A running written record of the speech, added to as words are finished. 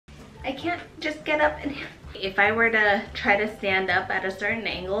I can't just get up and if I were to try to stand up at a certain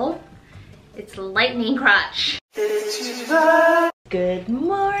angle, it's lightning crotch. Good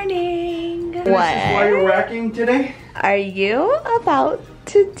morning. What? This is why you're racking today? Are you about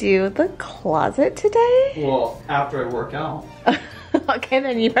to do the closet today? Well, after I work out. Okay,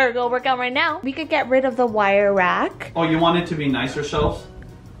 then you better go work out right now. We could get rid of the wire rack. Oh, you want it to be nicer shelves?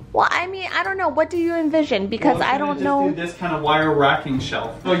 Well, I mean, I don't know. What do you envision? Because I don't know. Do this kind of wire racking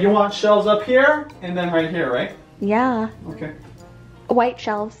shelf. So you want shelves up here and then right here, right? Yeah. Okay. White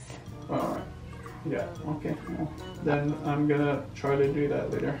shelves. Alright. Yeah, okay. Well, then I'm gonna try to do that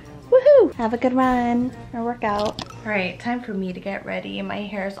later. Woohoo! Have a good run or workout. Alright, time for me to get ready. My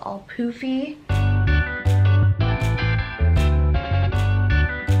hair is all poofy.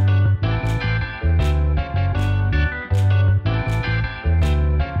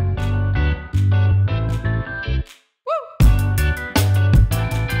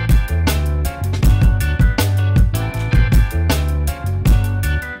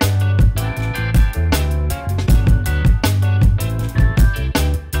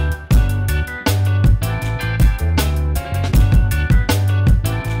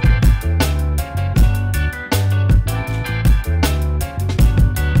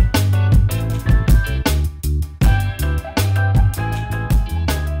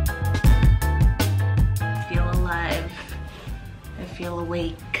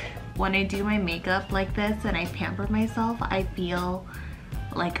 When I do my makeup like this and I pamper myself, I feel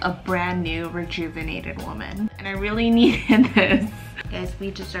like a brand new rejuvenated woman. And I really needed this. Guys,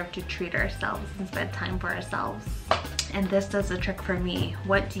 we deserve to treat ourselves and spend time for ourselves. And this does the trick for me.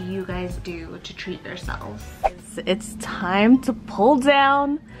 What do you guys do to treat yourselves? It's time to pull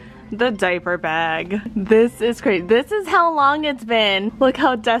down the diaper bag. This is crazy. This is how long it's been. Look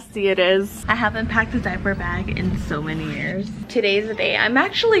how dusty it is. I haven't packed a diaper bag in so many years. Today's the day. I'm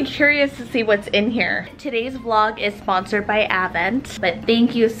actually curious to see what's in here. Today's vlog is sponsored by Avent, but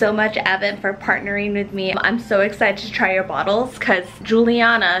thank you so much, Avent, for partnering with me. I'm so excited to try your bottles because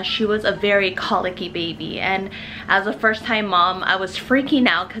Julianna, she was a very colicky baby, and as a first-time mom, I was freaking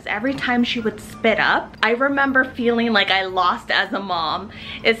out because every time she would spit up, I remember feeling like I lost as a mom,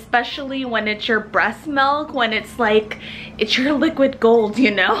 especially when it's your breast milk, when it's like, it's your liquid gold,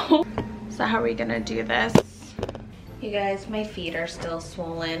 you know? So how are we gonna do this? You guys, my feet are still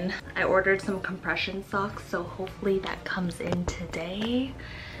swollen. I ordered some compression socks, so hopefully that comes in today.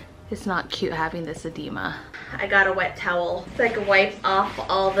 It's not cute having this edema. I got a wet towel so I can wipe off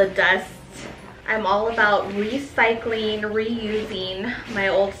all the dust. I'm all about recycling, reusing my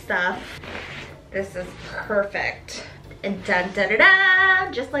old stuff. This is perfect. And dun da da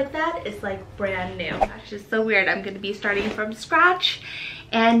da, just like that, it's like brand new. That's just so weird. I'm gonna be starting from scratch.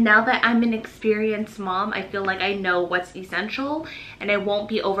 And now that I'm an experienced mom, I feel like I know what's essential and I won't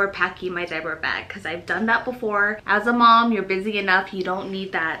be overpacking my diaper bag because I've done that before. As a mom, you're busy enough. You don't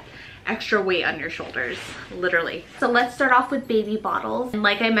need that extra weight on your shoulders, literally. So let's start off with baby bottles. And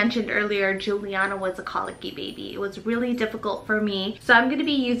like I mentioned earlier, Julianna was a colicky baby. It was really difficult for me. So I'm gonna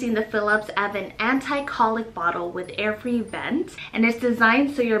be using the Philips Avent anti-colic bottle with air-free vent. And it's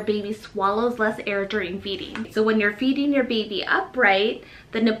designed so your baby swallows less air during feeding. So when you're feeding your baby upright,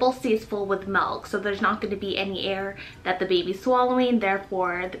 the nipple stays full with milk. So there's not gonna be any air that the baby's swallowing.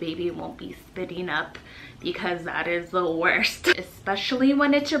 Therefore, the baby won't be spitting up, because that is the worst, especially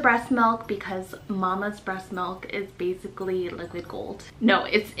when it's your breast milk, because mama's breast milk is basically liquid gold. No,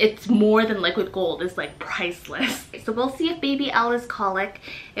 it's more than liquid gold. It's like priceless. So we'll see if baby L is colic.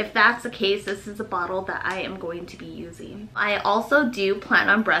 If that's the case, this is a bottle that I am going to be using. I also do plan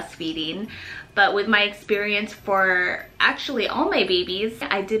on breastfeeding, but with my experience for actually all my babies,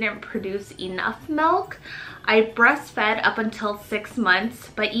 I didn't produce enough milk. I breastfed up until 6 months,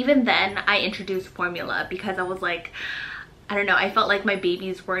 but even then I introduced formula because I was like, I don't know, I felt like my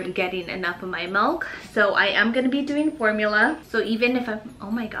babies weren't getting enough of my milk. So I am gonna be doing formula. So even if I'm, oh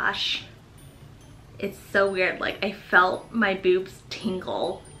my gosh, it's so weird. Like I felt my boobs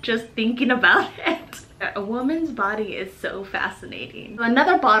tingle just thinking about it. A woman's body is so fascinating. So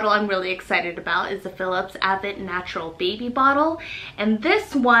another bottle I'm really excited about is the Philips Avent Natural Baby Bottle. And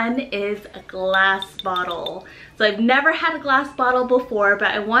this one is a glass bottle. So I've never had a glass bottle before, but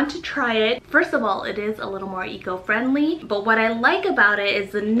I want to try it. First of all, it is a little more eco-friendly. But what I like about it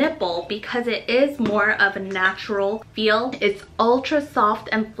is the nipple, because it is more of a natural feel. It's ultra soft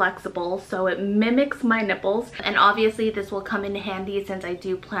and flexible, so it mimics my nipples. And obviously this will come in handy since I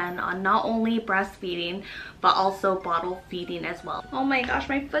do plan on not only breastfeeding, breastfeeding, but also bottle feeding as well. Oh my gosh,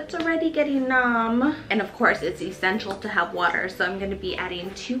 my foot's already getting numb. And of course, it's essential to have water. So I'm gonna be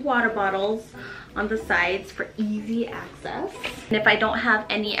adding 2 water bottles on the sides for easy access. And if I don't have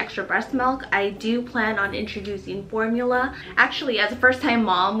any extra breast milk, I do plan on introducing formula. Actually, as a first-time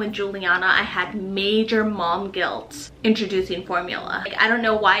mom with Julianna, I had major mom guilt introducing formula. Like, I don't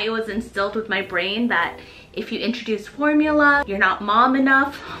know why it was instilled with my brain that if you introduce formula, you're not mom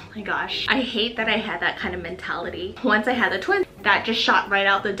enough. Oh my gosh, I hate that I had that kind of mentality. Once I had the twins, that just shot right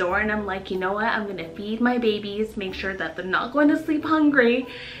out the door, and I'm like, you know what? I'm gonna feed my babies, make sure that they're not going to sleep hungry.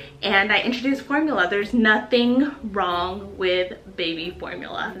 And I introduced formula. There's nothing wrong with baby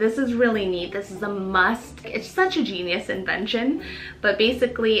formula. This is really neat. This is a must. It's such a genius invention, but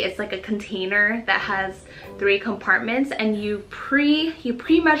basically it's like a container that has 3 compartments, and you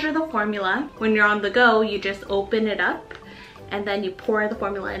pre-measure the formula. When you're on the go, you just open it up and then you pour the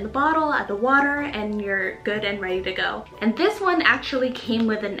formula in the bottle, add the water, and you're good and ready to go. And this one actually came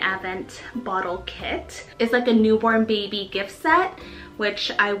with an Avent bottle kit. It's like a newborn baby gift set,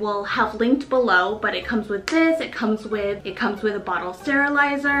 which I will have linked below, but it comes with this, it comes with a bottle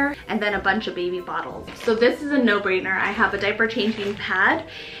sterilizer, and then a bunch of baby bottles. So this is a no-brainer. I have a diaper changing pad,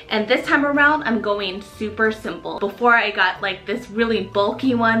 and this time around I'm going super simple. Before I got like this really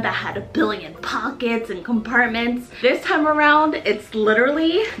bulky one that had 1 billion pockets and compartments. This time around it's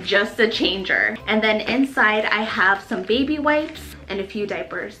literally just a changer. And then inside I have some baby wipes and a few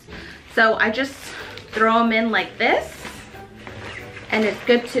diapers. So I just throw them in like this, and it's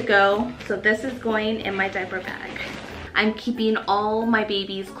good to go. So this is going in my diaper bag. I'm keeping all my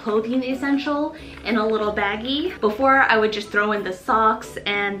baby's clothing essential in a little baggie. Before, I would just throw in the socks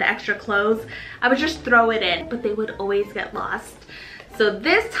and the extra clothes. I would just throw it in, but they would always get lost. So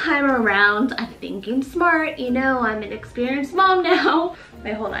this time around, I'm thinking smart. You know, I'm an experienced mom now.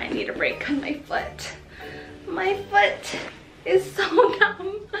 Wait, hold on, I need a break on my foot. My foot is so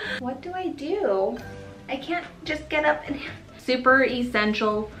numb. What do I do? I can't just get up and... Super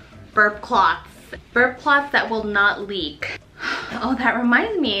essential burp cloths. Burp cloths that will not leak. Oh, that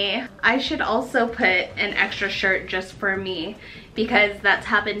reminds me. I should also put an extra shirt just for me, because that's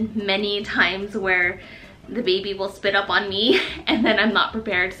happened many times where the baby will spit up on me and then I'm not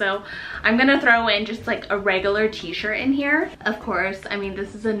prepared. So I'm gonna throw in just like a regular t-shirt in here. Of course, I mean,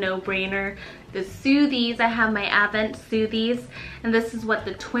 this is a no-brainer. The Soothies, I have my Avent Soothies, and this is what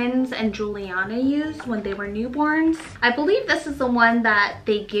the twins and Julianna used when they were newborns. I believe this is the one that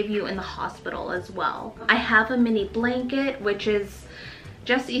they give you in the hospital as well. I have a mini blanket, which is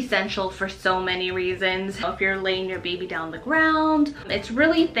just essential for so many reasons. If you're laying your baby down on the ground, it's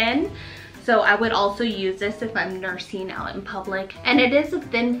really thin. So I would also use this if I'm nursing out in public. And it is a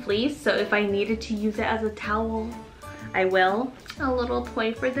thin fleece, so if I needed to use it as a towel, I will. A little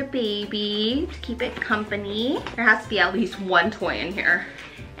toy for the baby to keep it company. There has to be at least 1 toy in here.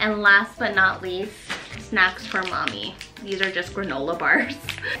 And last but not least, snacks for mommy. These are just granola bars.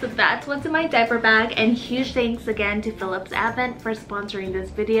 So that's what's in my diaper bag, and huge thanks again to Philips Avent for sponsoring this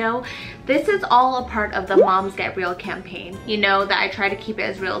video. This is all a part of the Moms Get Real campaign. You know that I try to keep it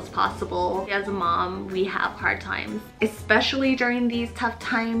as real as possible. As a mom, we have hard times, especially during these tough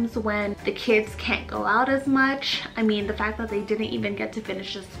times when the kids can't go out as much. I mean, the fact that they didn't even get to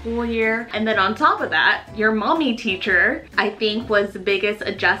finish the school year. And then on top of that, your mommy teacher, I think, was the biggest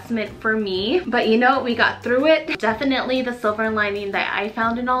adjustment for me. But you know, we got through it. Definitely the silver lining that I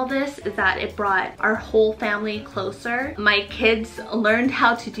found in all this is that it brought our whole family closer. My kids learned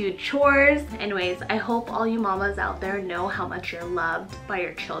how to do chores. Anyways, I hope all you mamas out there know how much you're loved by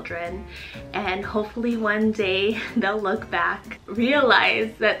your children, and hopefully one day they'll look back,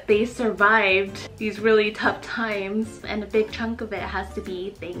 realize that they survived these really tough times, and a big chunk of it has to be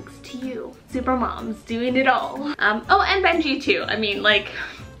thanks to you, super moms, doing it all. Oh, and Benji too. I mean, like,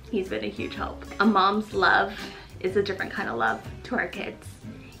 he's been a huge help. A mom's love is a different kind of love to our kids.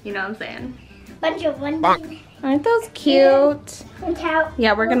 You know what I'm saying? Bunch of one. Aren't those cute? Out.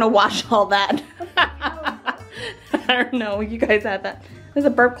 Yeah, we're gonna wash all that. I don't know, you guys had that. There's a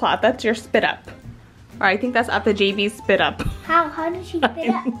burp cloth, that's your spit up. Or I think that's after JB's spit up. How did she spit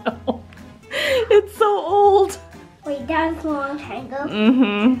up? Know. It's so old. Wait, that was a long time ago.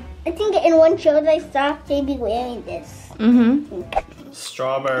 Mm-hmm. I think in one show I saw JB wearing this. Mm-hmm.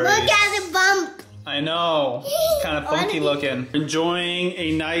 Strawberries. Look at the bump. I know. It's kind of funky looking. Enjoying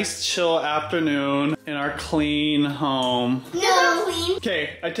a nice chill afternoon in our clean home. No, clean.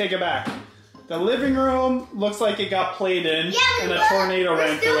 Okay, I take it back. The living room looks like it got played in and a tornado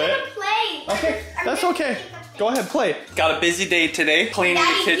ran through it. Play. Okay, that's okay. Go ahead, play. Got a busy day today. Cleaning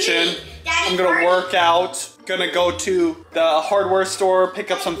the kitchen. I'm gonna work out. Gonna go to the hardware store,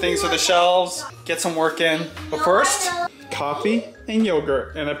 pick up some things for the shelves, get some work in. But first, coffee and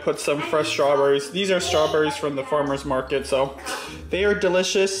yogurt. And I put some fresh strawberries. These are strawberries from the farmer's market, so they are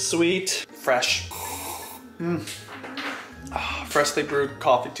delicious, sweet, fresh. Freshly brewed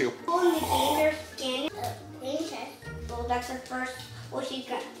coffee too. Oh, that's her first. Well, she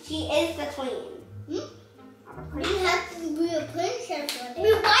is the queen. You have to be a princess. Why do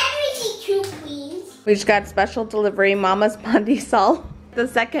we see two queens? We just got special delivery, Mama's Pandisal. The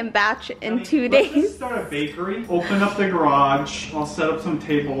second batch in 2 days. Let's just start a bakery. Open up the garage. I'll set up some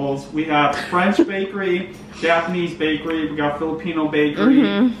tables. We have French bakery, Japanese bakery. We got Filipino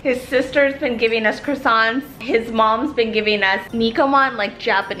bakery. His sister's been giving us croissants. His mom's been giving us nikomon, like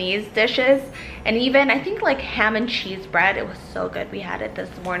Japanese dishes. And even, I think, like ham and cheese bread. It was so good. We had it this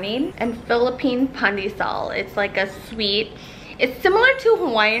morning. And Philippine pandesal. It's like a sweet... It's similar to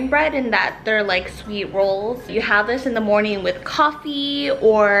Hawaiian bread in that they're like sweet rolls. You have this in the morning with coffee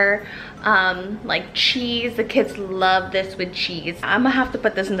or like cheese. The kids love this with cheese. I'm gonna have to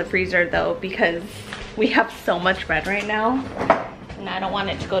put this in the freezer though because we have so much bread right now and I don't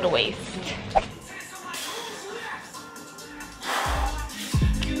want it to go to waste.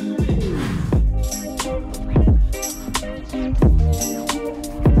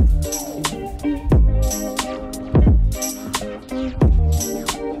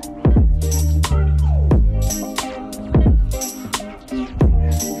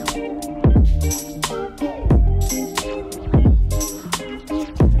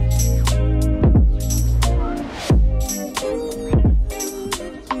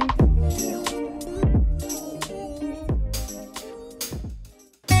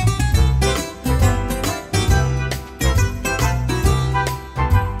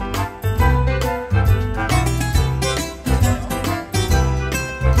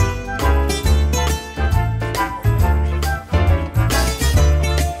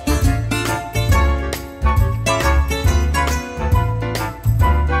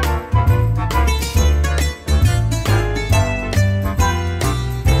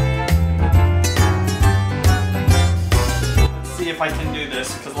 If I can do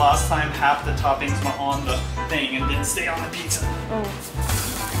this, because last time half the toppings went on the thing and didn't stay on the pizza.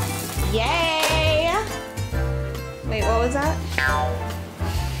 Yay! Wait, what was that?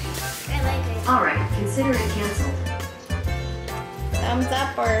 I like it. Alright, consider it canceled. Thumbs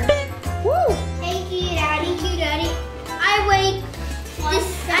up or... Woo! Thank you, Daddy. Thank you, Daddy. I like this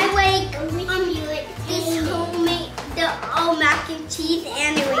homemade, the mac and cheese,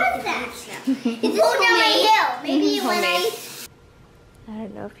 and I like the pizza. It's homemade. Maybe when I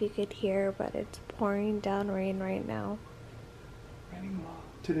don't know if you could hear, but it's pouring down rain right now.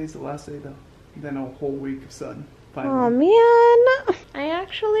 Today's the last day though. Then a whole week of sun. Oh man, I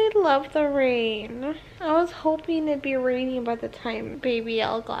actually love the rain. I was hoping it'd be raining by the time baby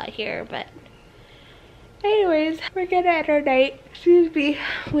L got here, but anyways, we're gonna end our night,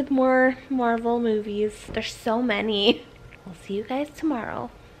 with more Marvel movies. There's so many. We'll see you guys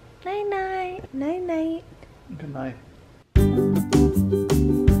tomorrow. Night night. Night night. Good night.